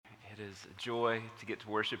is a joy to get to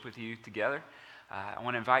worship with you together. I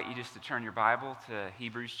want to invite you just to turn your Bible to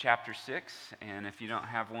Hebrews chapter 6, and if you don't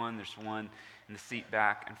have one, there's one in the seat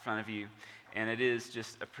back in front of you. And it is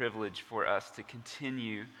just a privilege for us to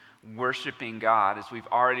continue worshiping God as we've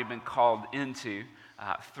already been called into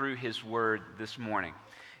through His Word this morning.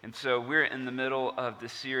 And so we're in the middle of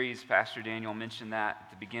this series. Pastor Daniel mentioned that at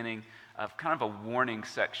the beginning of kind of a warning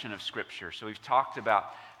section of Scripture. So we've talked about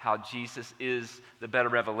how Jesus is the better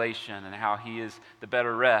revelation and how He is the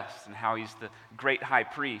better rest and how He's the great high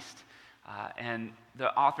priest. And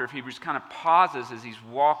the author of Hebrews kind of pauses as he's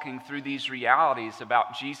walking through these realities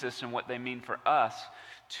about Jesus and what they mean for us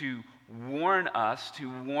to warn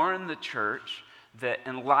the church that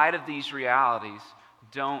in light of these realities,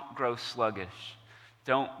 don't grow sluggish.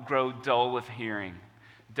 Don't grow dull of hearing.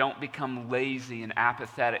 Don't become lazy and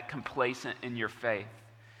apathetic, complacent in your faith.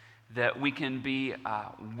 That we can be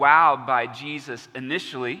wowed by Jesus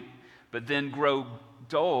initially, but then grow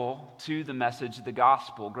dull to the message of the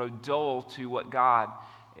gospel, grow dull to what God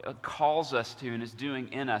calls us to and is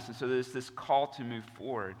doing in us. And so there's this call to move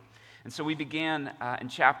forward. And so we began in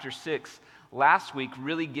chapter 6 last week,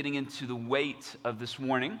 really getting into the weight of this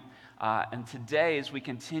warning. And today, as we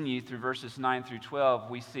continue through verses 9 through 12,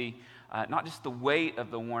 we see not just the weight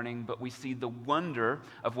of the warning, but we see the wonder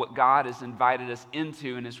of what God has invited us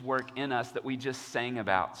into in His work in us that we just sang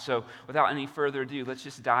about. So without any further ado, let's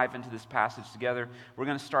just dive into this passage together. We're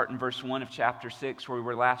going to start in verse 1 of chapter 6, where we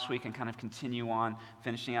were last week, and kind of continue on,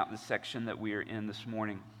 finishing out the section that we are in this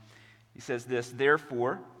morning. He says this,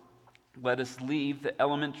 "Therefore, let us leave the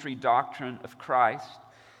elementary doctrine of Christ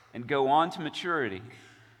and go on to maturity,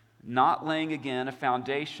 not laying again a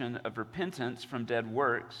foundation of repentance from dead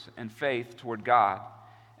works and faith toward God,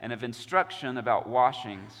 and of instruction about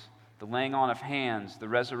washings, the laying on of hands, the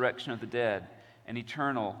resurrection of the dead, and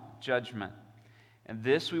eternal judgment. And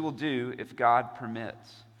this we will do if God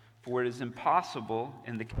permits. For it is impossible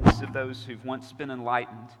in the case of those who've once been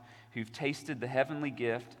enlightened, who've tasted the heavenly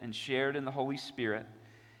gift and shared in the Holy Spirit,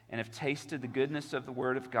 and have tasted the goodness of the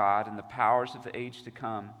Word of God and the powers of the age to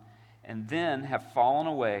come, and then have fallen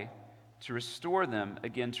away, to restore them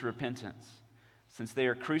again to repentance, since they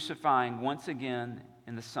are crucifying once again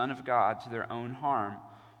in the Son of God to their own harm,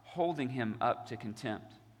 holding Him up to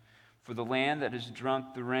contempt. For the land that has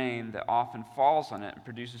drunk the rain that often falls on it and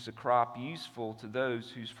produces a crop useful to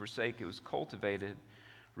those whose for sake it was cultivated,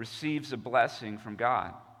 receives a blessing from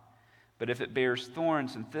God. But if it bears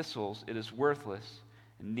thorns and thistles, it is worthless,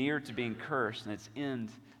 and near to being cursed, and its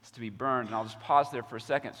end is to be burned." And I'll just pause there for a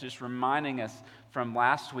second. It's just reminding us from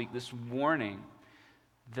last week, this warning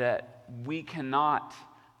that we cannot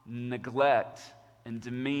neglect and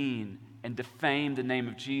demean and defame the name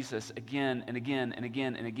of Jesus again and again and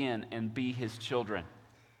again and again and be His children.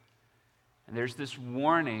 And there's this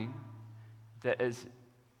warning that as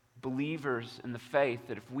believers in the faith,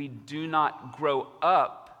 that if we do not grow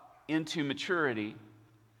up into maturity,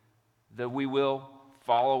 that we will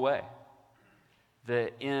fall away.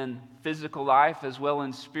 That in physical life as well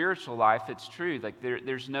in spiritual life, it's true. Like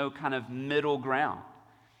there's no kind of middle ground.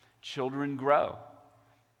 Children grow.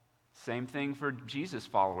 Same thing for Jesus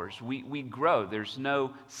followers. We grow. There's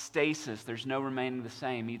no stasis. There's no remaining the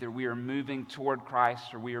same. Either we are moving toward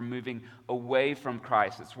Christ or we are moving away from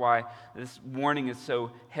Christ. That's why this warning is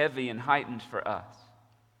so heavy and heightened for us.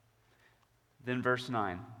 Then verse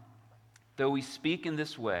 9. "Though we speak in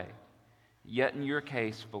this way, yet in your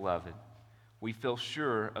case, beloved, we feel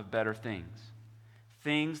sure of better things,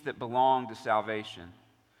 things that belong to salvation.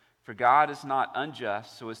 For God is not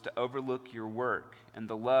unjust so as to overlook your work and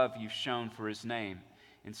the love you've shown for His name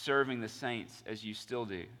in serving the saints as you still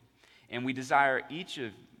do. And we desire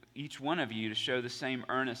each one of you to show the same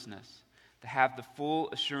earnestness, to have the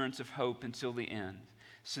full assurance of hope until the end,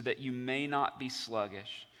 so that you may not be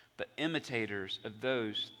sluggish, but imitators of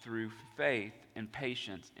those through faith and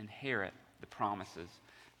patience inherit the promises."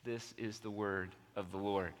 This is the word of the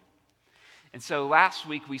Lord. And so last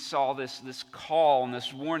week we saw this call and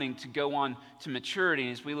this warning to go on to maturity.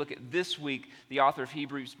 And as we look at this week, the author of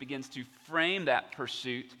Hebrews begins to frame that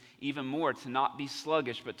pursuit even more, to not be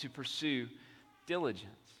sluggish, but to pursue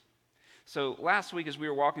diligence. So last week as we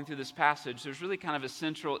were walking through this passage, there's really kind of a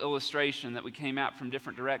central illustration that we came at from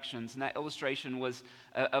different directions. And that illustration was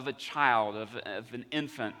of a child, of an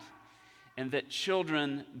infant, and that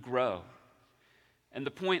children grow. And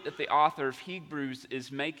the point that the author of Hebrews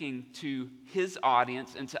is making to his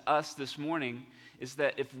audience and to us this morning is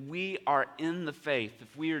that if we are in the faith,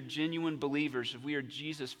 if we are genuine believers, if we are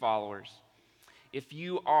Jesus followers, if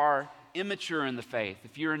you are immature in the faith,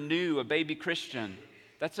 if you're new, a baby Christian,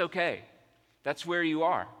 that's okay. That's where you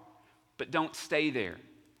are. But don't stay there.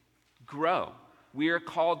 grow. We are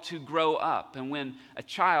called to grow up. And when a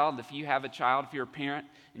child, if you have a child, if you're a parent,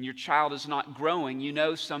 and your child is not growing, you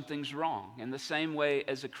know something's wrong. In the same way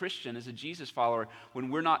as a Christian, as a Jesus follower, when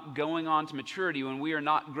we're not going on to maturity, when we are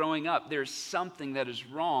not growing up, there's something that is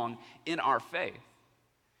wrong in our faith.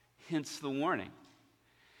 Hence the warning.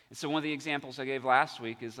 And so one of the examples I gave last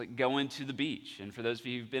week is like going to the beach. And for those of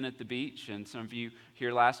you who've been at the beach, and some of you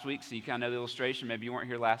here last week, so you kind of know the illustration, maybe you weren't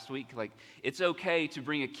here last week, like it's okay to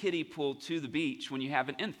bring a kiddie pool to the beach when you have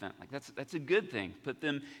an infant. Like that's a good thing. Put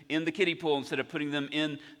them in the kiddie pool instead of putting them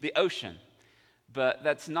in the ocean. But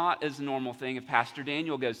that's not as a normal thing if Pastor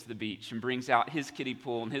Daniel goes to the beach and brings out his kiddie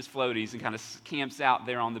pool and his floaties and kind of camps out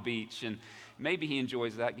there on the beach. And maybe he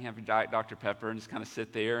enjoys that. You can have your Diet Dr. Pepper and just kind of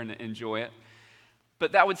sit there and enjoy it.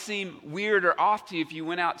 But that would seem weird or off to you if you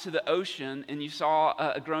went out to the ocean and you saw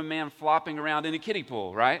a grown man flopping around in a kiddie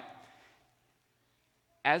pool, right?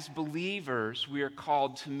 As believers, we are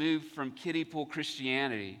called to move from kiddie pool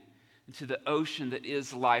Christianity into the ocean that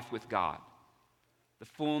is life with God. The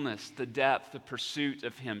fullness, the depth, the pursuit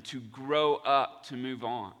of Him, to grow up, to move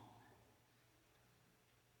on.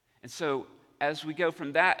 And so, as we go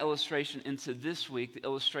from that illustration into this week, the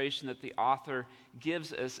illustration that the author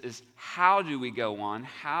gives us is how do we go on?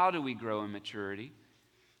 How do we grow in maturity?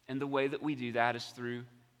 And the way that we do that is through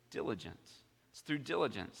diligence. It's through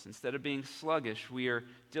diligence. Instead of being sluggish, we are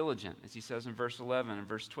diligent, as he says in verse 11 and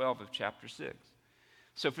verse 12 of chapter 6.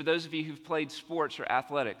 So for those of you who've played sports or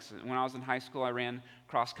athletics, when I was in high school, I ran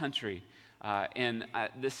cross country.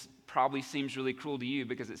 This probably seems really cruel to you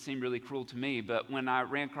because it seemed really cruel to me, but when I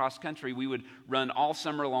ran cross country, we would run all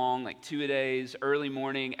summer long, like 2-a-days, early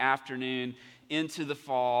morning, afternoon, into the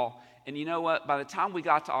fall. And you know what? By the time we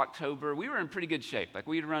got to October, we were in pretty good shape. Like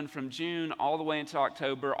we'd run from June all the way into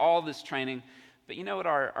October, all this training. But you know what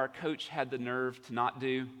our coach had the nerve to not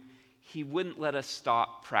do? He wouldn't let us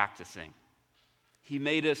stop practicing. He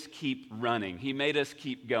made us keep running. He made us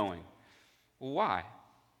keep going. Well, why?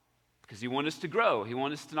 Because he wanted us to grow. He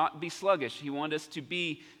wanted us to not be sluggish. He wanted us to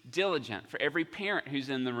be diligent. For every parent who's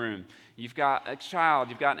in the room, you've got a child,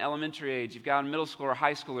 you've got an elementary age, you've got a middle school or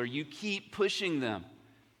high schooler, you keep pushing them.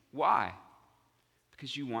 Why?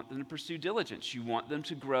 Because you want them to pursue diligence. You want them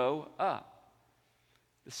to grow up.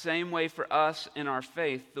 The same way for us in our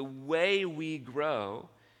faith, the way we grow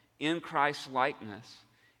in Christ's likeness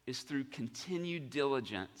is through continued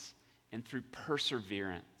diligence and through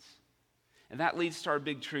perseverance. And that leads to our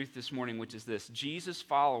big truth this morning, which is this: Jesus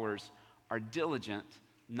followers are diligent,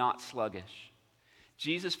 not sluggish.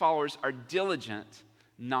 Jesus followers are diligent,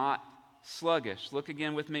 not sluggish. Look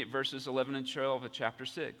again with me at verses 11 and 12 of chapter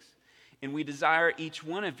 6. And we desire each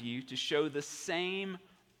one of you to show the same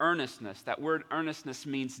earnestness. That word earnestness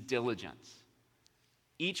means diligence.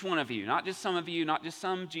 Each one of you, not just some of you, not just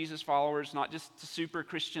some Jesus followers, not just to super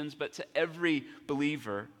Christians, but to every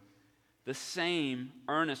believer, the same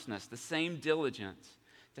earnestness, the same diligence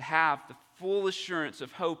to have the full assurance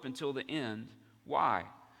of hope until the end. Why?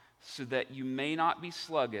 So that you may not be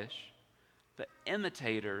sluggish, but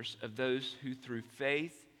imitators of those who through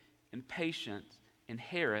faith and patience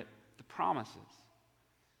inherit the promises.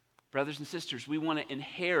 Brothers and sisters, we want to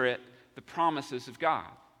inherit the promises of God.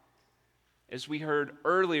 As we heard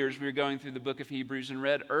earlier, as we were going through the book of Hebrews and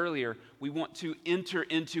read earlier, we want to enter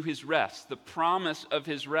into his rest. The promise of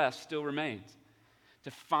his rest still remains.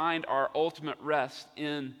 To find our ultimate rest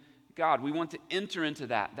in God. We want to enter into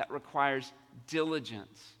that. That requires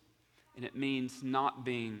diligence. And it means not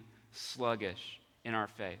being sluggish in our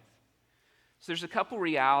faith. So there's a couple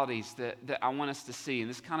realities that I want us to see, and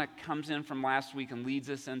this kind of comes in from last week and leads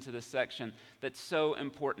us into this section that's so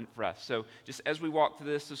important for us. So just as we walk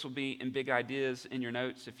through this will be in big ideas in your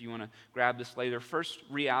notes if you want to grab this later. First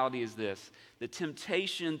reality is this: the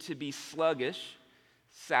temptation to be sluggish,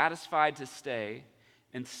 satisfied to stay,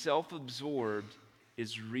 and self-absorbed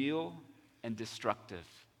is real and destructive.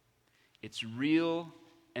 It's real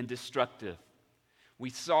and destructive. We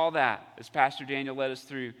saw that as Pastor Daniel led us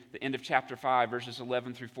through the end of chapter 5, verses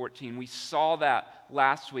 11 through 14. We saw that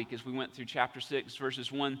last week as we went through chapter 6,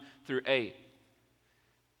 verses 1 through 8.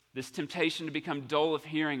 This temptation to become dull of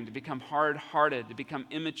hearing, to become hard-hearted, to become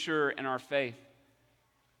immature in our faith.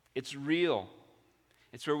 It's real.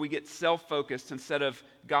 It's where we get self-focused instead of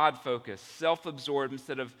God-focused, self-absorbed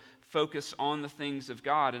instead of focus on the things of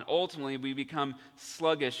God. And ultimately, we become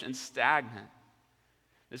sluggish and stagnant.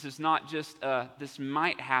 This is not just this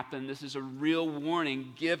might happen. This is a real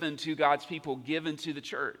warning given to God's people, given to the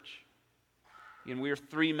church. And we are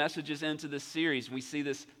 3 messages into this series. We see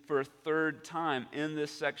this for a 3rd time in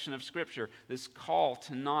this section of Scripture, this call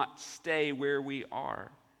to not stay where we are.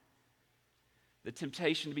 The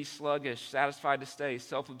temptation to be sluggish, satisfied to stay,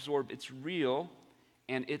 self-absorbed, it's real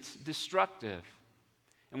and it's destructive.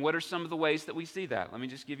 And what are some of the ways that we see that? Let me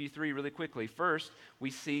just give you three really quickly. First, we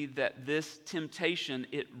see that this temptation,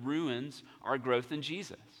 it ruins our growth in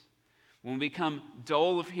Jesus. When we become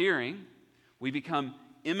dull of hearing, we become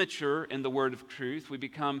immature in the word of truth, we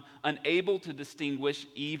become unable to distinguish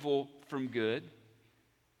evil from good.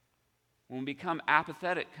 When we become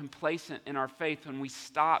apathetic, complacent in our faith, when we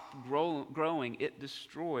stop growing, it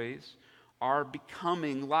destroys our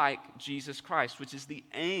becoming like Jesus Christ, which is the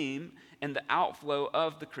aim and the outflow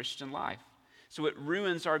of the Christian life. So it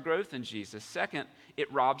ruins our growth in Jesus. Second,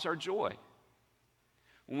 it robs our joy.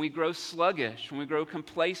 When we grow sluggish, when we grow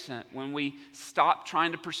complacent, when we stop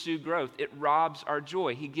trying to pursue growth, it robs our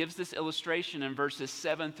joy. He gives this illustration in verses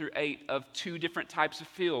 7 through 8 of two different types of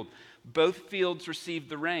field. Both fields receive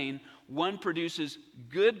the rain. One produces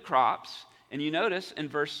good crops, and you notice in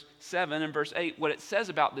verse 7 and verse 8 what it says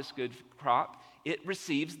about this good crop. It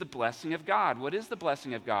receives the blessing of God. What is the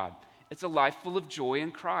blessing of God? It's a life full of joy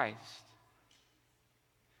in Christ.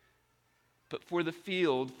 But for the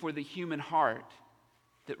field, for the human heart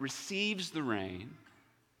that receives the rain,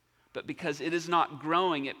 but because it is not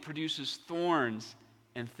growing, it produces thorns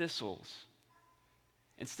and thistles.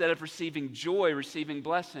 Instead of receiving joy, receiving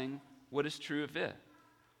blessing, what is true of it?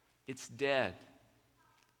 It's dead.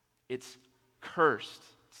 It's cursed.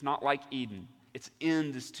 It's not like Eden. Its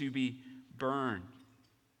end is to be burned.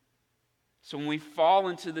 So when we fall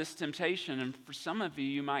into this temptation, and for some of you,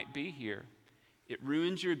 you might be here, it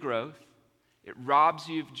ruins your growth, it robs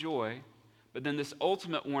you of joy, but then this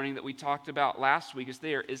ultimate warning that we talked about last week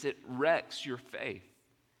is it wrecks your faith.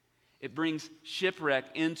 It brings shipwreck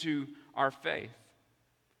into our faith.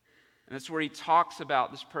 And that's where he talks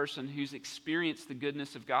about this person who's experienced the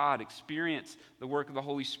goodness of God, experienced the work of the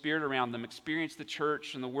Holy Spirit around them, experienced the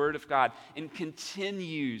church and the Word of God, and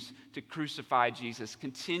continues to crucify Jesus,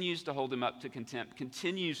 continues to hold him up to contempt,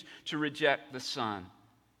 continues to reject the Son.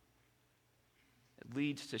 It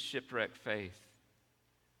leads to shipwrecked faith.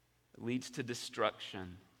 It leads to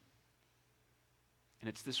destruction. And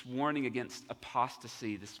it's this warning against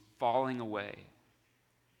apostasy, this falling away.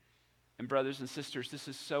 And brothers and sisters, this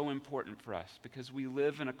is so important for us because we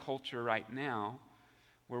live in a culture right now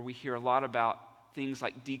where we hear a lot about things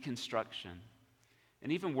like deconstruction.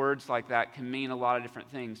 And even words like that can mean a lot of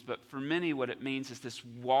different things. But for many, what it means is this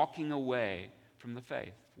walking away from the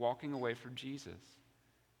faith, walking away from Jesus.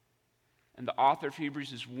 And the author of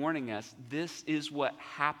Hebrews is warning us, this is what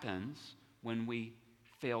happens when we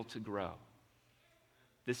fail to grow.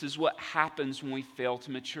 This is what happens when we fail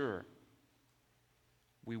to mature.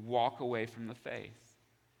 We walk away from the faith.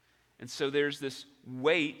 And so there's this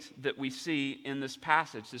weight that we see in this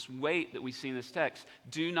passage, this weight that we see in this text.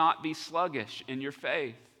 Do not be sluggish in your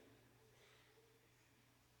faith.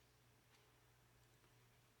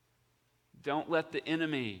 Don't let the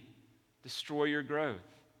enemy destroy your growth,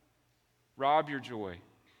 rob your joy,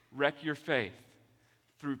 wreck your faith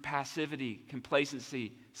through passivity,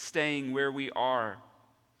 complacency, staying where we are.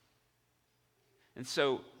 And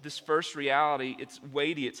so this first reality, it's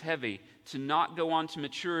weighty, it's heavy. To not go on to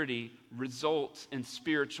maturity results in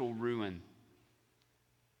spiritual ruin.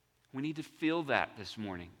 We need to feel that this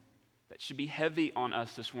morning. That should be heavy on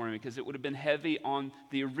us this morning because it would have been heavy on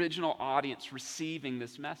the original audience receiving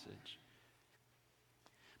this message.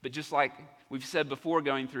 But just like we've said before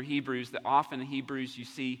going through Hebrews, that often in Hebrews you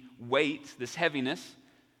see weight, this heaviness.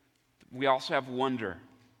 We also have wonder.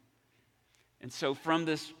 And so from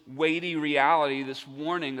this weighty reality, this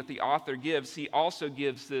warning that the author gives, he also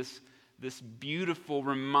gives this beautiful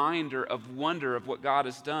reminder of wonder of what God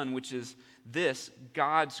has done, which is this: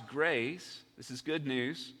 God's grace, this is good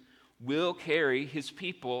news, will carry his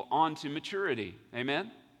people on to maturity.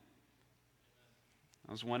 Amen?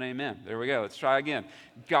 That was one amen. There we go. Let's try again.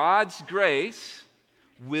 God's grace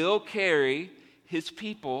will carry his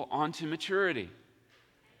people on to maturity.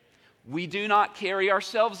 We do not carry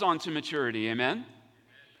ourselves on to maturity, amen?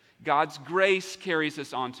 God's grace carries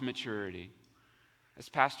us on to maturity. As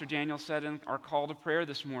Pastor Daniel said in our call to prayer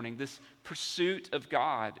this morning, this pursuit of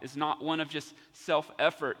God is not one of just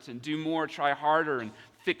self-effort and do more, try harder, and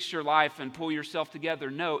fix your life and pull yourself together.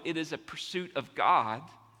 No, it is a pursuit of God,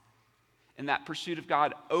 and that pursuit of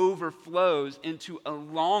God overflows into a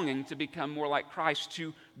longing to become more like Christ,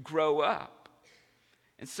 to grow up.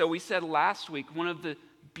 And so we said last week, one of the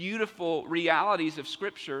beautiful realities of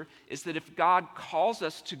Scripture is that if God calls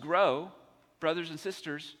us to grow, brothers and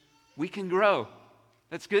sisters, we can grow.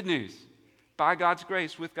 That's good news. by God's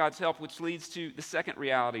grace, with God's help, which leads to the second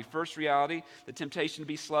reality. First reality, the temptation to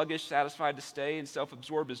be sluggish, satisfied to stay, and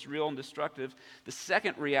self-absorbed is real and destructive. The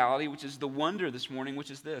second reality, which is the wonder this morning,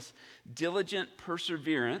 which is this: diligent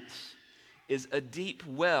perseverance is a deep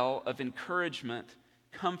well of encouragement,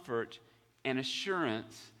 comfort, and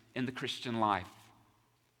assurance in the Christian life.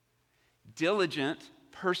 Diligent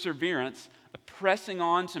perseverance, a pressing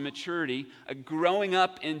on to maturity, a growing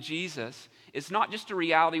up in Jesus, is not just a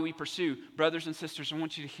reality we pursue. Brothers and sisters, I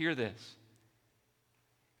want you to hear this.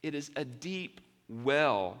 It is a deep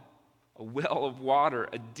well, a well of water,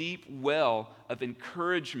 a deep well of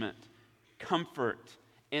encouragement, comfort,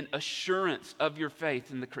 and assurance of your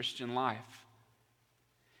faith in the Christian life.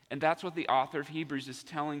 And that's what the author of Hebrews is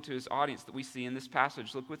telling to his audience that we see in this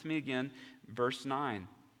passage. Look with me again, verse 9.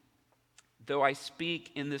 Though I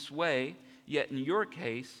speak in this way, yet in your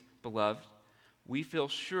case, beloved, we feel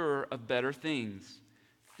sure of better things,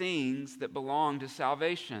 things that belong to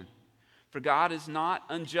salvation. For God is not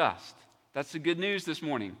unjust. That's the good news this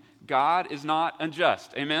morning. God is not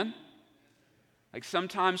unjust. Amen? Like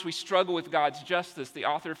sometimes we struggle with God's justice. The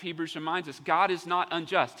author of Hebrews reminds us, God is not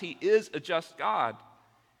unjust. He is a just God.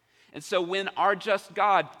 And so when our just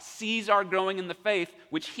God sees our growing in the faith,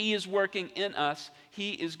 which He is working in us,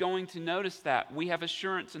 He is going to notice that. We have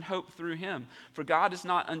assurance and hope through Him. For God is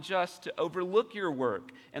not unjust to overlook your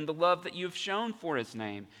work and the love that you have shown for His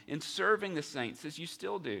name in serving the saints as you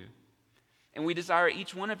still do. And we desire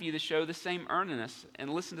each one of you to show the same earnestness,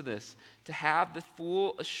 and listen to this, to have the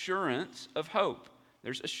full assurance of hope.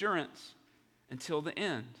 There's assurance until the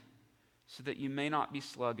end, so that you may not be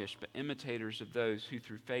sluggish, but imitators of those who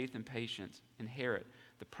through faith and patience inherit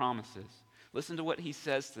the promises. Listen to what he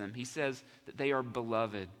says to them. He says that they are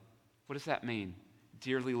beloved. What does that mean?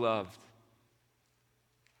 Dearly loved.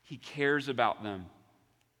 He cares about them.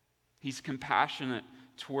 He's compassionate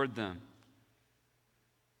toward them.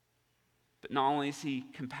 But not only is he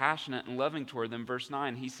compassionate and loving toward them, verse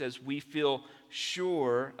 9, he says, we feel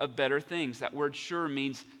sure of better things. That word sure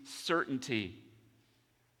means certainty.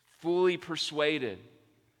 Fully persuaded.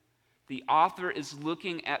 The author is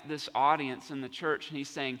looking at this audience in the church and he's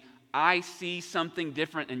saying, I see something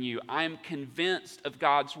different in you. I am convinced of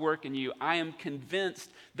God's work in you. I am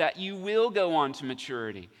convinced that you will go on to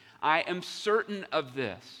maturity. I am certain of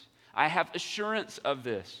this. I have assurance of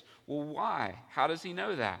this. Well, why? How does he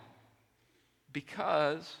know that?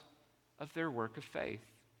 Because of their work of faith.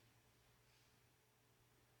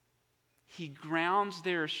 He grounds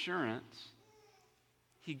their assurance,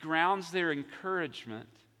 he grounds their encouragement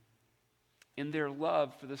in their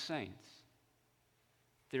love for the saints,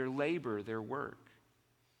 their labor, their work,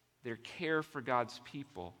 their care for God's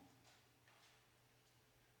people.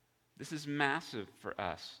 This is massive for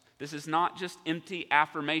us. This is not just empty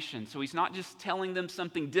affirmation. So he's not just telling them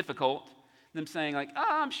something difficult, them saying like,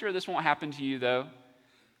 I'm sure this won't happen to you though.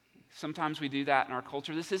 Sometimes we do that in our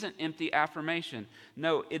culture. This isn't empty affirmation.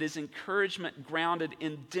 No, it is encouragement grounded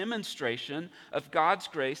in demonstration of God's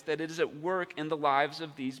grace that it is at work in the lives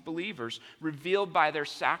of these believers, revealed by their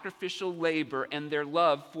sacrificial labor and their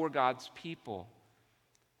love for God's people.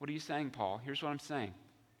 What are you saying, Paul? Here's what I'm saying.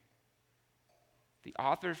 The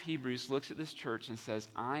author of Hebrews looks at this church and says,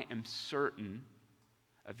 I am certain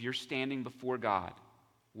of your standing before God.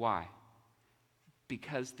 Why?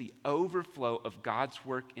 Because the overflow of God's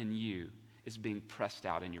work in you is being pressed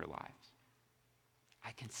out in your lives.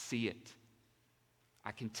 I can see it.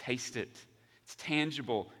 I can taste it. It's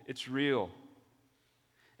tangible. It's real.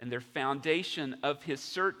 And their foundation of his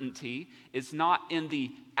certainty is not in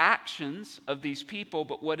the actions of these people,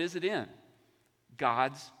 but what is it in?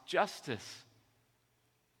 God's justice.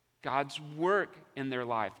 God's work in their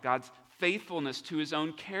life. God's faithfulness to his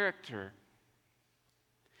own character.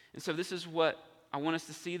 And so this is what I want us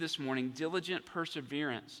to see this morning: diligent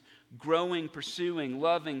perseverance, growing, pursuing,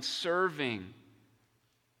 loving, serving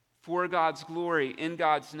for God's glory in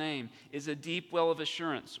God's name is a deep well of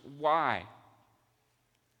assurance. Why?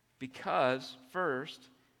 Because, first,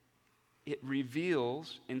 it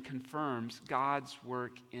reveals and confirms God's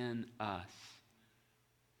work in us.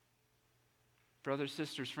 Brothers,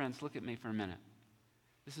 sisters, friends, look at me for a minute.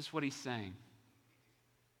 This is what he's saying.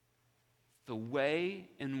 The way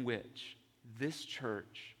in which this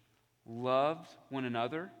church loved one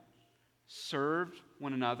another, served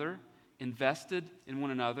one another, invested in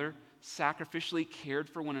one another, sacrificially cared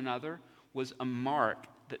for one another, was a mark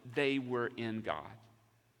that they were in God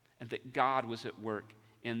and that God was at work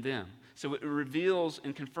in them. So it reveals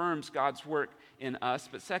and confirms God's work in us,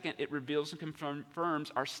 but second, it reveals and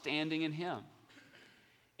confirms our standing in Him.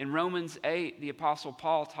 In Romans 8, the Apostle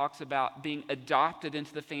Paul talks about being adopted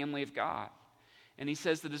into the family of God. And he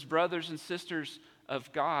says that as brothers and sisters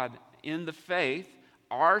of God in the faith,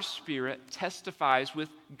 our spirit testifies with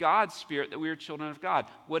God's spirit that we are children of God.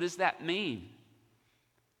 What does that mean?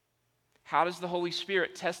 How does the Holy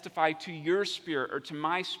Spirit testify to your spirit or to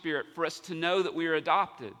my spirit for us to know that we are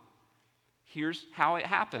adopted? Here's how it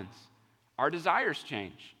happens. Our desires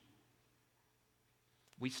change.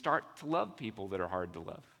 We start to love people that are hard to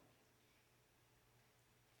love.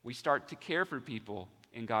 We start to care for people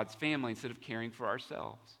in God's family instead of caring for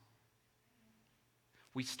ourselves.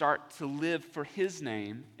 We start to live for His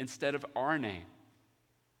name instead of our name.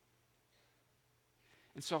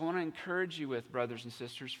 And so I want to encourage you with, brothers and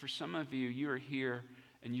sisters, for some of you, you are here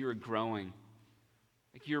and you are growing.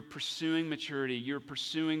 Like you're pursuing maturity, you're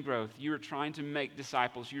pursuing growth, you're trying to make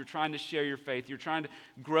disciples, you're trying to share your faith, you're trying to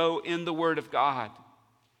grow in the Word of God.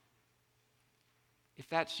 If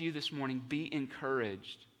that's you this morning, be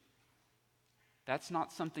encouraged. That's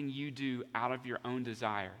not something you do out of your own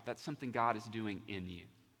desire. That's something God is doing in you.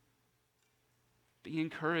 Be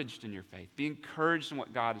encouraged in your faith. Be encouraged in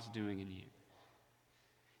what God is doing in you.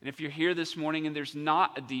 And if you're here this morning and there's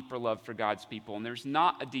not a deeper love for God's people, and there's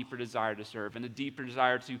not a deeper desire to serve, and a deeper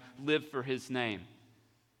desire to live for His name,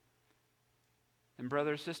 then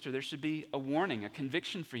brother or sister, there should be a warning, a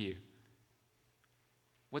conviction for you.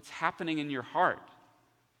 What's happening in your heart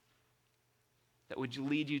that would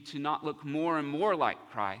lead you to not look more and more like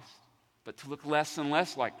Christ, but to look less and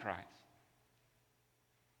less like Christ?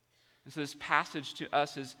 And so this passage to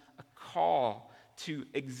us is a call to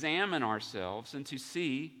examine ourselves and to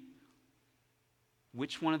see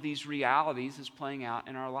which one of these realities is playing out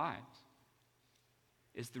in our lives.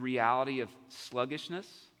 Is the reality of sluggishness,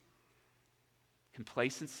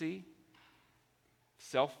 complacency,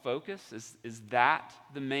 self-focus, is that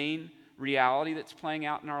the main reality that's playing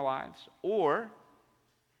out in our lives? Or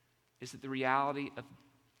is it the reality of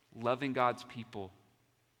loving God's people,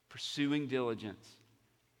 pursuing diligence,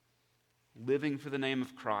 living for the name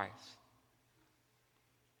of Christ?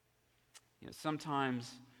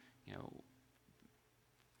 Sometimes,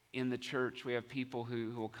 in the church, we have people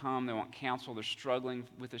who will come, they want counsel, they're struggling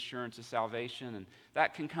with assurance of salvation, and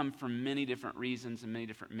that can come from many different reasons and many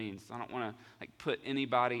different means. I don't want to put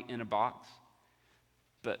anybody in a box,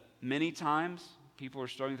 but many times people are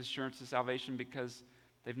struggling with assurance of salvation because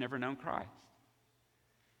they've never known Christ.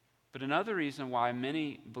 But another reason why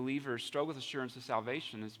many believers struggle with assurance of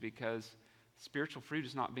salvation is because spiritual fruit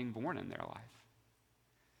is not being born in their life.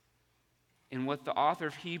 And what the author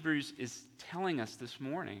of Hebrews is telling us this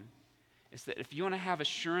morning is that if you want to have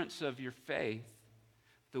assurance of your faith,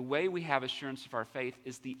 the way we have assurance of our faith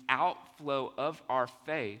is the outflow of our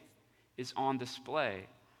faith is on display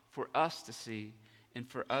for us to see and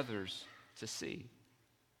for others to see.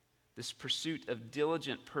 This pursuit of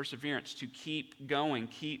diligent perseverance to keep going,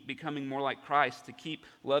 keep becoming more like Christ, to keep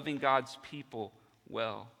loving God's people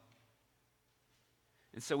well.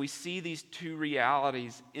 And so we see these two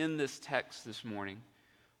realities in this text this morning,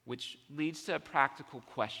 which leads to a practical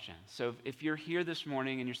question. So if you're here this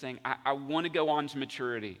morning and you're saying, I want to go on to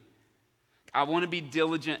maturity. I want to be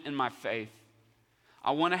diligent in my faith.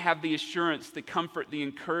 I want to have the assurance, the comfort, the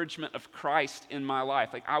encouragement of Christ in my life.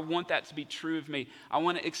 I want that to be true of me. I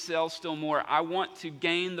want to excel still more. I want to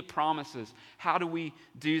gain the promises. How do we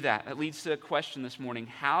do that? That leads to a question this morning.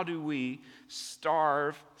 How do we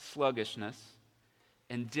starve sluggishness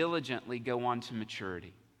and diligently go on to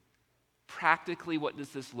maturity? Practically, what does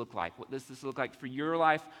this look like? What does this look like for your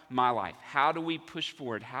life, my life? How do we push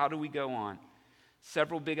forward? How do we go on?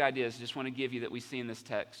 Several big ideas I just want to give you that we see in this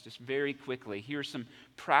text, just very quickly. Here are some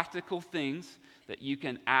practical things that you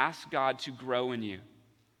can ask God to grow in you.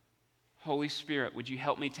 Holy Spirit, would you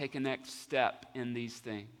help me take a next step in these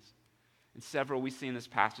things? And several we see in this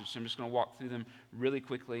passage, so I'm just going to walk through them really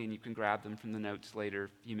quickly, and you can grab them from the notes later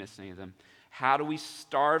if you miss any of them. How do we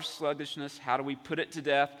starve sluggishness? How do we put it to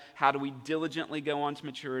death? How do we diligently go on to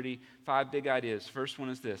maturity? 5 big ideas. First one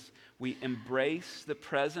is this. We embrace the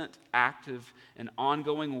present, active, and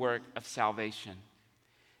ongoing work of salvation.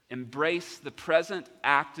 Embrace the present,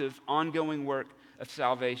 active, ongoing work of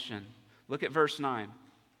salvation. Look at verse 9.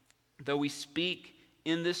 Though we speak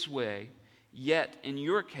in this way, yet in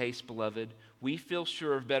your case, beloved, we feel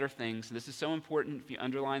sure of better things. This is so important if you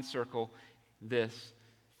underline, circle this.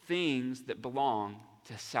 Things that belong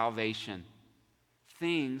to salvation.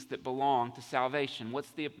 Things that belong to salvation. What's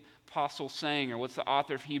the apostle saying, or what's the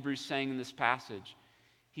author of Hebrews saying in this passage?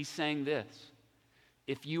 He's saying this.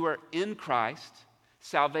 If you are in Christ,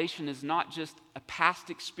 salvation is not just a past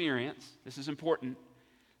experience. This is important.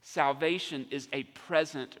 Salvation is a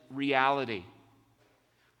present reality.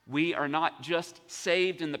 We are not just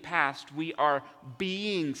saved in the past, we are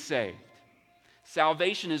being saved.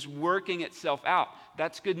 Salvation is working itself out.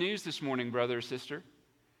 That's good news this morning, brother or sister.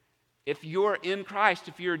 If you're in Christ,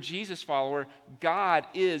 if you're a Jesus follower, God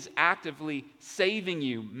is actively saving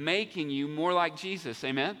you, making you more like Jesus.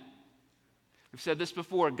 Amen? We've said this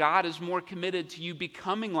before. God is more committed to you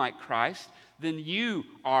becoming like Christ than you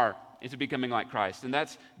are into becoming like Christ. And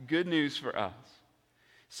that's good news for us.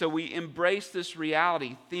 So we embrace this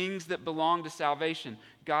reality, things that belong to salvation.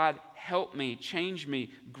 God, help me, change me,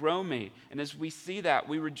 grow me. And as we see that,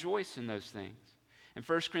 we rejoice in those things. In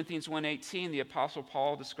 1 Corinthians 1:18, the Apostle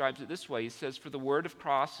Paul describes it this way. He says, "For the word of the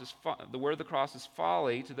cross is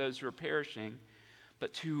folly to those who are perishing,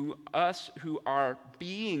 but to us who are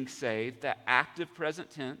being saved," that active present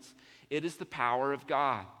tense, "it is the power of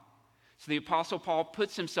God." So the Apostle Paul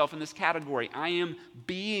puts himself in this category. I am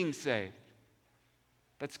being saved.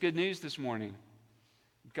 That's good news this morning.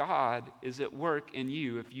 God is at work in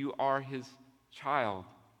you if you are his child.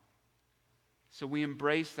 So we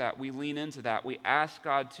embrace that. We lean into that. We ask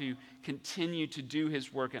God to continue to do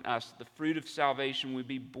his work in us. The fruit of salvation would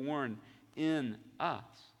be born in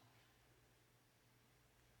us.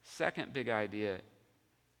 Second big idea,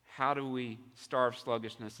 how do we starve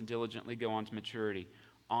sluggishness and diligently go on to maturity?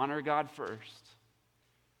 Honor God first.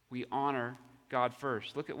 We honor God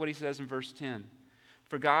first. Look at what he says in verse 10.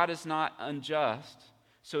 "For God is not unjust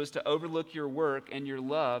so as to overlook your work and your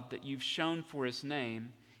love that you've shown for his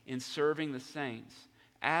name in serving the saints,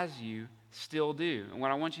 as you still do." And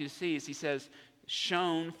what I want you to see is he says,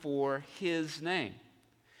 shown for his name.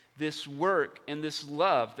 This work and this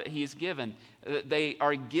love that he has given, that they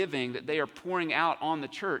are giving, that they are pouring out on the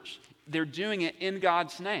church, they're doing it in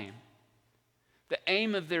God's name. The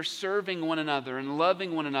aim of their serving one another and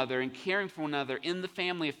loving one another and caring for one another in the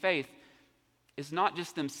family of faith is not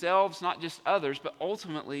just themselves, not just others, but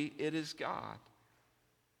ultimately it is God.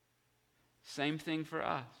 Same thing for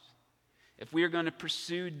us. If we are going to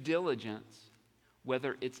pursue diligence,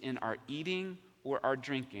 whether it's in our eating or our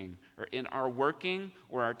drinking, or in our working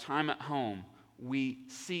or our time at home, we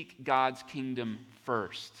seek God's kingdom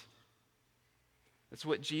first. That's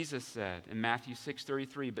what Jesus said in Matthew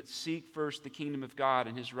 6:33, "But seek first the kingdom of God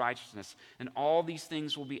and his righteousness, and all these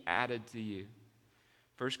things will be added to you."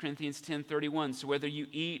 1 Corinthians 10:31, "So whether you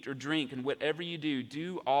eat or drink and whatever you do,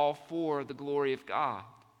 do all for the glory of God."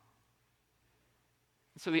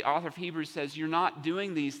 So the author of Hebrews says, you're not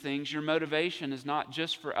doing these things, your motivation is not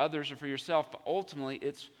just for others or for yourself, but ultimately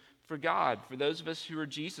it's for God. For those of us who are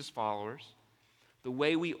Jesus followers, the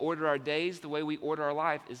way we order our days, the way we order our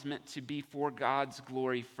life is meant to be for God's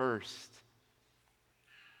glory first.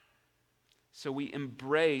 So we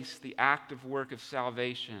embrace the active work of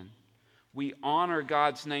salvation. We honor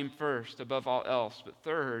God's name first above all else. But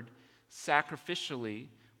third, sacrificially,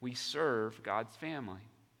 we serve God's family.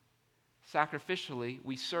 Sacrificially,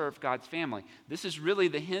 we serve God's family. This is really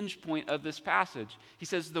the hinge point of this passage. He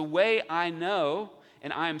says, "The way I know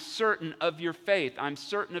and I am certain of your faith, I'm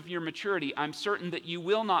certain of your maturity, I'm certain that you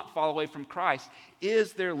will not fall away from Christ,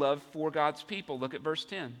 is their love for God's people." Look at verse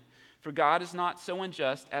 10. "For God is not so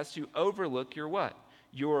unjust as to overlook your" what?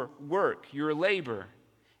 "Your work, your labor,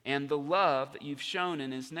 and the love that you've shown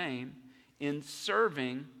in his name in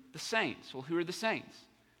serving the saints." Well, who are the saints?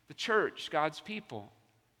 The church, God's people.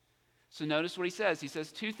 So notice what he says. He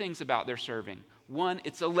says two things about their serving. One,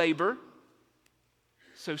 it's a labor.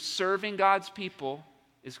 So serving God's people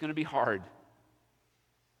is going to be hard.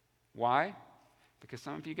 Why? Because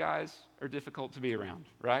some of you guys are difficult to be around,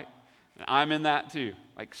 right? And I'm in that too.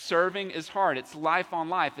 Like, serving is hard. It's life on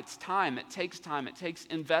life. It's time. It takes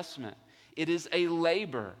investment. It is a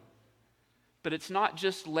labor. But it's not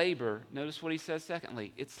just labor. Notice what he says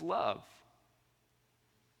secondly. It's love.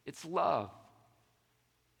 It's love.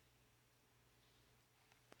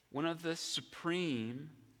 One of the supreme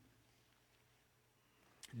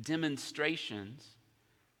demonstrations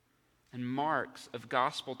and marks of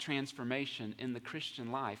gospel transformation in the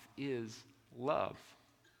Christian life is love.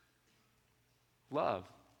 Love.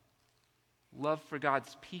 Love for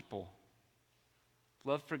God's people.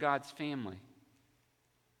 Love for God's family.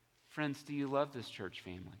 Friends, do you love this church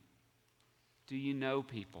family? Do you know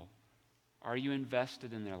people? Are you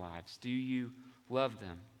invested in their lives? Do you love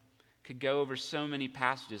them? Could go over so many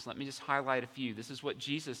passages. Let me just highlight a few. This is what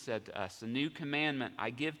Jesus said to us. "A new commandment I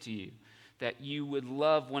give to you, that you would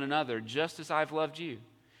love one another just as I've loved you.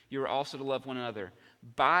 You are also to love one another.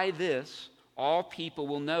 By this, all people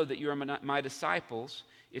will know that you are my disciples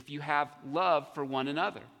if you have love for one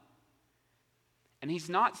another." And he's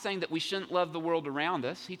not saying that we shouldn't love the world around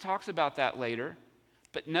us. He talks about that later.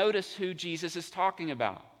 But notice who Jesus is talking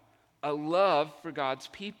about. A love for God's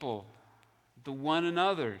people. The one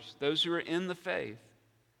another's, those who are in the faith.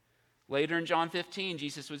 Later in John 15,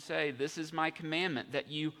 Jesus would say, "This is my commandment, that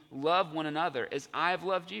you love one another as I have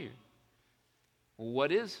loved you." Well,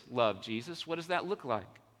 what is love, Jesus? What does that look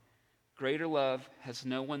like? Greater love has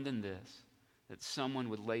no one than this, that someone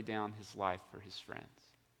would lay down his life for his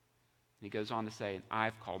friends. And he goes on to say,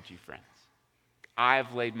 "I've called you friends.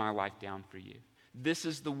 I've laid my life down for you." This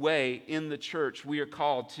is the way in the church we are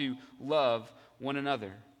called to love one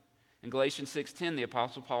another. In Galatians 6:10, the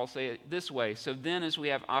Apostle Paul says it this way: "So then, as we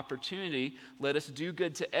have opportunity, let us do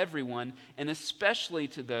good to everyone, and especially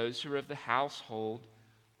to those who are of the household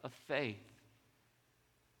of faith."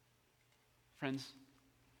 Friends,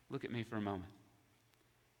 look at me for a moment.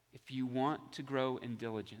 If you want to grow in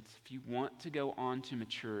diligence, if you want to go on to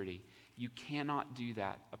maturity, you cannot do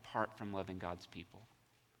that apart from loving God's people.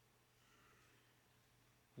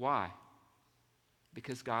 Why?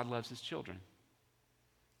 Because God loves his children.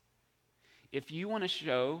 If you want to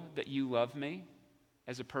show that you love me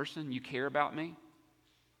as a person, you care about me,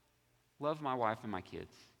 love my wife and my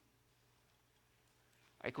kids.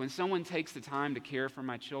 Like when someone takes the time to care for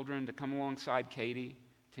my children, to come alongside Katie,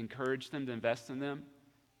 to encourage them, to invest in them,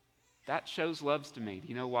 that shows love to me. Do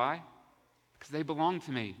you know why? Because they belong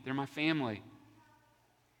to me. They're my family.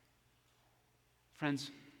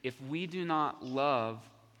 Friends, if we do not love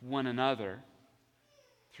one another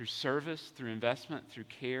through service, through investment, through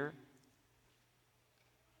care,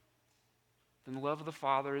 then the love of the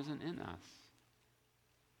Father isn't in us.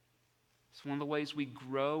 It's one of the ways we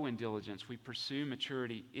grow in diligence, we pursue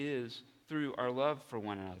maturity, is through our love for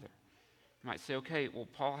one another. You might say, okay, well,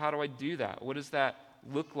 Paul, how do I do that? What does that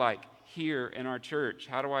look like here in our church?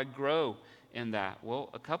 How do I grow in that?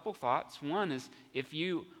 Well, a couple thoughts. One is, if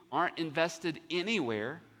you aren't invested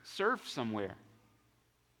anywhere, serve somewhere.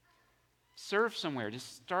 Serve somewhere.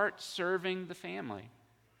 Just start serving the family.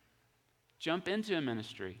 Jump into a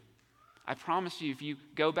ministry. I promise you, if you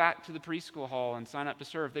go back to the preschool hall and sign up to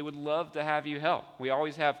serve, they would love to have you help. We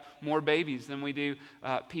always have more babies than we do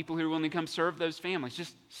people who are willing to come serve those families.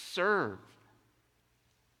 Just serve.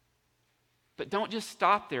 But don't just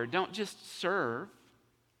stop there. Don't just serve.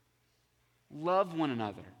 Love one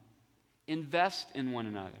another. Invest in one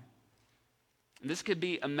another. And this could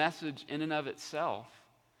be a message in and of itself,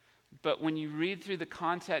 but when you read through the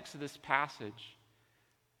context of this passage,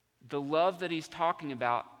 the love that he's talking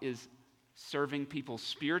about is serving people's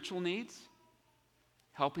spiritual needs,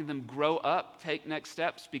 helping them grow up, take next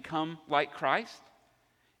steps, become like Christ.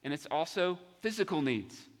 And it's also physical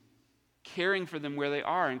needs, caring for them where they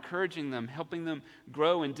are, encouraging them, helping them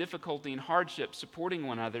grow in difficulty and hardship, supporting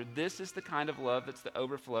one another. This is the kind of love that's the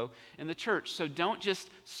overflow in the church. So don't just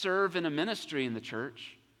serve in a ministry in the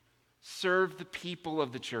church. Serve the people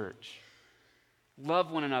of the church. Love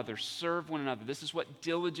one another, serve one another. This is what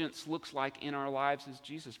diligence looks like in our lives as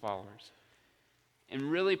Jesus followers. And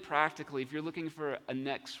really practically, if you're looking for a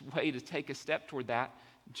next way to take a step toward that,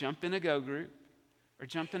 jump in a Go group or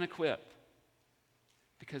jump in Equip.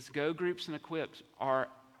 Because Go groups and Equips are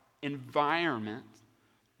environments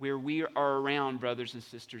where we are around brothers and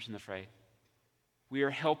sisters in the faith. We are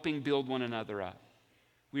helping build one another up.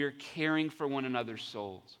 We are caring for one another's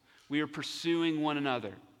souls. We are pursuing one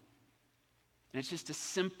another. And it's just a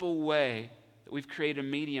simple way that we've created a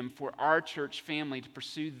medium for our church family to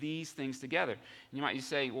pursue these things together. And you might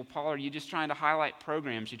say, well, Paul, are you just trying to highlight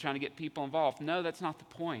programs? You're trying to get people involved? No, that's not the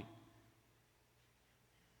point.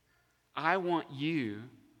 I want you,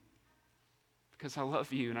 because I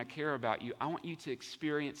love you and I care about you, I want you to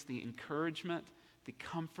experience the encouragement, the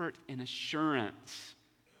comfort, and assurance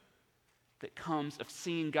that comes of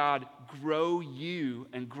seeing God grow you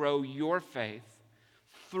and grow your faith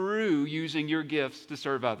through using your gifts to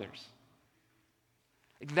serve others.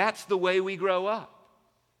 Like, that's the way we grow up.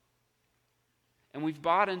 And we've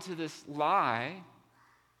bought into this lie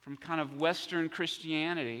from kind of Western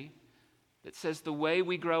Christianity that says the way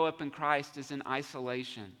we grow up in Christ is in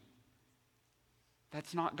isolation.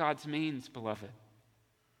 That's not God's means, beloved.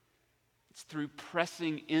 It's through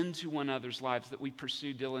pressing into one another's lives that we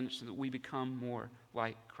pursue diligence so that we become more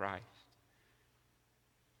like Christ.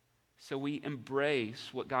 So we embrace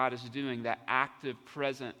what God is doing, that active,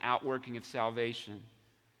 present outworking of salvation.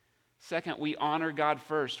 Second, we honor God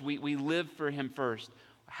first. We live for him first.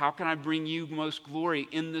 How can I bring you most glory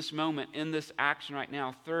in this moment, in this action right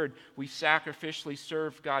now? Third, we sacrificially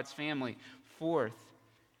serve God's family. Fourth,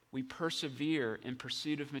 we persevere in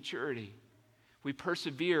pursuit of maturity. We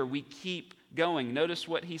persevere, we keep going. Notice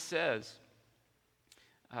what he says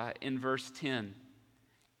in verse 10.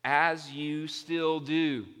 As you still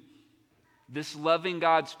do. This loving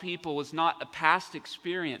God's people is not a past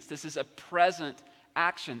experience. This is a present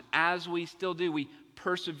action. As we still do, we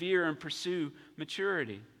persevere and pursue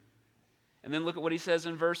maturity. And then look at what he says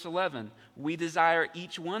in verse 11. We desire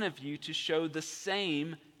each one of you to show the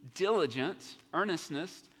same diligence,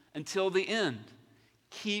 earnestness, until the end.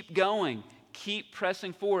 Keep going. Keep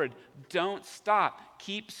pressing forward. Don't stop.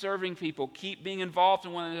 Keep serving people. Keep being involved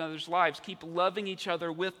in one another's lives. Keep loving each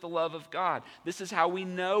other with the love of God. This is how we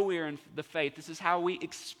know we're in the faith. This is how we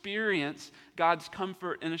experience God's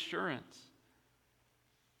comfort and assurance.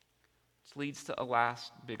 This leads to a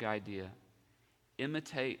last big idea.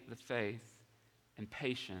 Imitate the faith and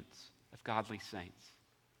patience of godly saints.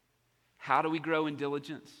 How do we grow in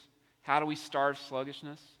diligence? How do we starve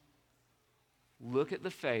sluggishness? Look at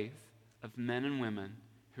the faith of men and women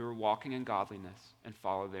who are walking in godliness and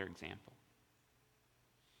follow their example.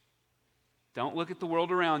 Don't look at the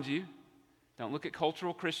world around you. Don't look at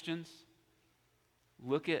cultural Christians.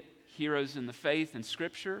 Look at heroes in the faith and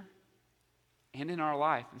Scripture and in our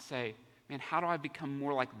life and say, man, how do I become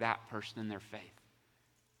more like that person in their faith?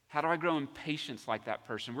 How do I grow in patience like that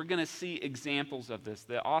person? We're going to see examples of this.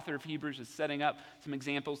 The author of Hebrews is setting up some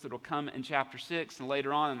examples that will come in chapter 6 and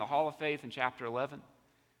later on in the Hall of Faith in chapter 11.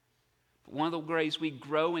 But one of the ways we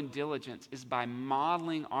grow in diligence is by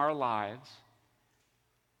modeling our lives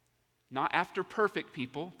not after perfect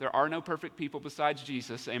people. There are no perfect people besides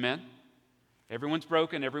Jesus, amen? Everyone's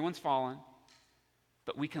broken, everyone's fallen.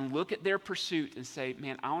 But we can look at their pursuit and say,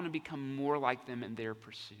 man, I want to become more like them in their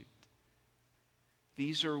pursuit.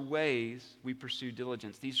 These are ways we pursue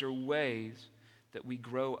diligence. These are ways that we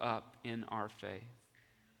grow up in our faith.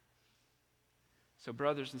 So,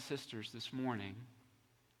 brothers and sisters, this morning,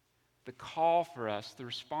 the call for us, the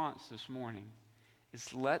response this morning,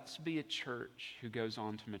 is let's be a church who goes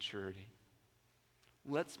on to maturity.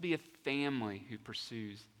 Let's be a family who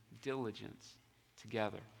pursues diligence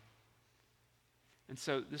together. And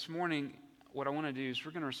so this morning, what I want to do is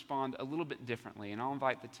we're going to respond a little bit differently, and I'll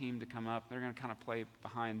invite the team to come up. They're going to kind of play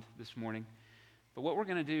behind this morning. But what we're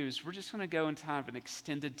going to do is we're just going to go into kind of an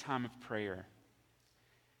extended time of prayer.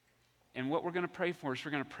 And what we're going to pray for is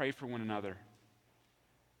we're going to pray for one another.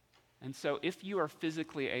 And so if you are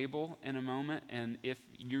physically able in a moment, and if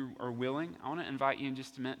you are willing, I want to invite you in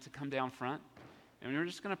just a minute to come down front. And we're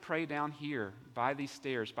just going to pray down here by these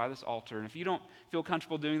stairs, by this altar. And if you don't feel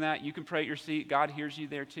comfortable doing that, you can pray at your seat. God hears you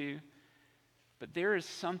there too. But there is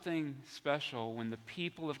something special when the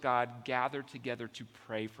people of God gather together to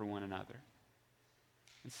pray for one another.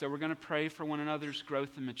 And so we're going to pray for one another's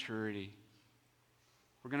growth and maturity.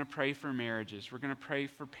 We're going to pray for marriages. We're going to pray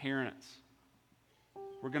for parents.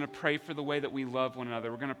 We're going to pray for the way that we love one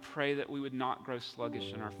another. We're going to pray that we would not grow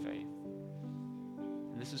sluggish in our faith.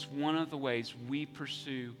 And this is one of the ways we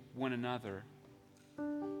pursue one another,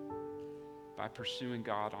 by pursuing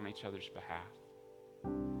God on each other's behalf.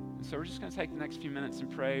 And so we're just going to take the next few minutes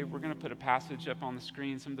and pray. We're going to put a passage up on the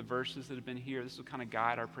screen, some of the verses that have been here. This will kind of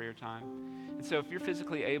guide our prayer time. And so if you're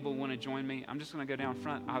physically able, want to join me, I'm just going to go down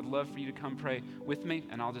front. I'd love for you to come pray with me,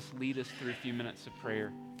 and I'll just lead us through a few minutes of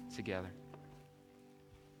prayer together.